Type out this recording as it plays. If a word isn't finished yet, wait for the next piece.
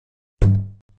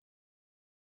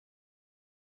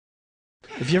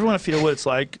If you ever want to feel what it's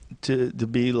like to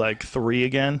be like 3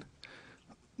 again,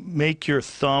 make your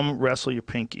thumb wrestle your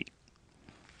pinky.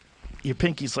 Your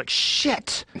pinky's like,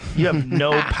 shit. You have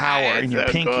no power in your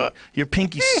pinky. Cool. Your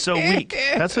pinky's so weak.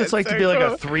 That's what it's like to be like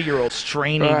a 3-year-old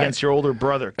straining against your older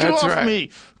brother. Get off me.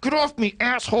 Get off me,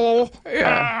 asshole.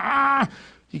 Yeah.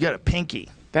 You got a pinky.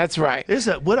 That's right.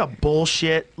 What a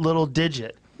bullshit little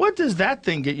digit. What does that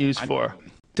thing get used for?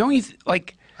 Don't you,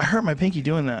 like... I hurt my pinky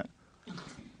doing that.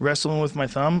 Wrestling with my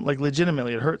thumb. Like,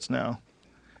 legitimately, it hurts now.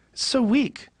 It's so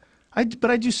weak.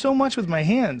 But I do so much with my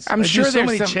hands. I'm sure there's so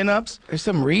many chin-ups. There's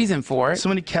some reason for it. So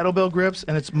many kettlebell grips,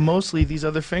 and it's mostly these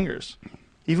other fingers.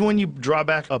 Even when you draw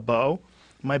back a bow,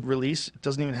 my release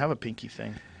doesn't even have a pinky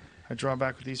thing. I draw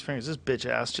back with these fingers. This bitch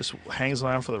ass just hangs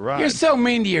around for the ride. You're so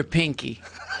mean to your pinky.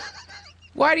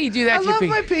 Why do you do that to your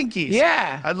pinky? I love my pinkies.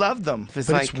 Yeah. I love them. But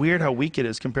it's weird how weak it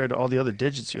is compared to all the other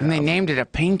digits you have. And they named it a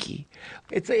pinky.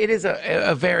 It is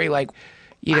a very, like,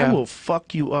 you know. I will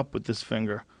fuck you up with this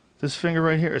finger. This finger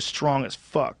right here is strong as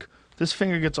fuck. This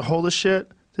finger gets a hold of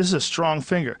shit. This is a strong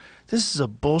finger. This is a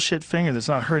bullshit finger that's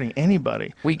not hurting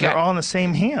anybody. They're all in the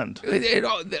same hand.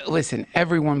 Listen,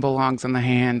 everyone belongs on the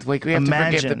hand. Like, we have to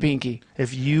forget the pinky.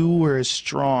 If you were as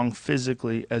strong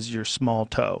physically as your small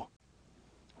toe.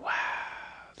 Wow,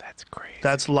 that's crazy.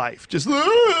 That's life. Just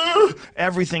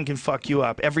everything can fuck you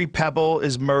up. Every pebble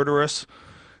is murderous.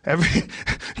 Every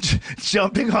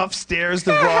jumping off stairs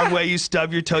the wrong way, you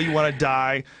stub your toe, you want to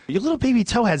die. Your little baby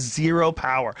toe has 0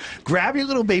 power. Grab your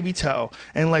little baby toe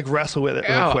and like wrestle with it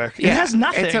real quick. Yeah. It has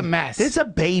nothing. It's a mess. It's a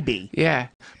baby. Yeah.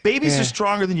 Babies are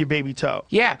stronger than your baby toe.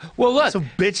 Yeah. Well, look. It's a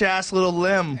bitch ass little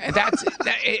limb. That's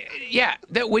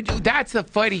the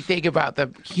funny thing about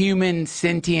the human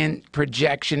sentient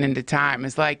projection into time.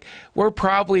 Is like we're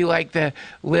probably like the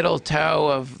little toe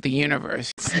of the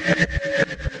universe.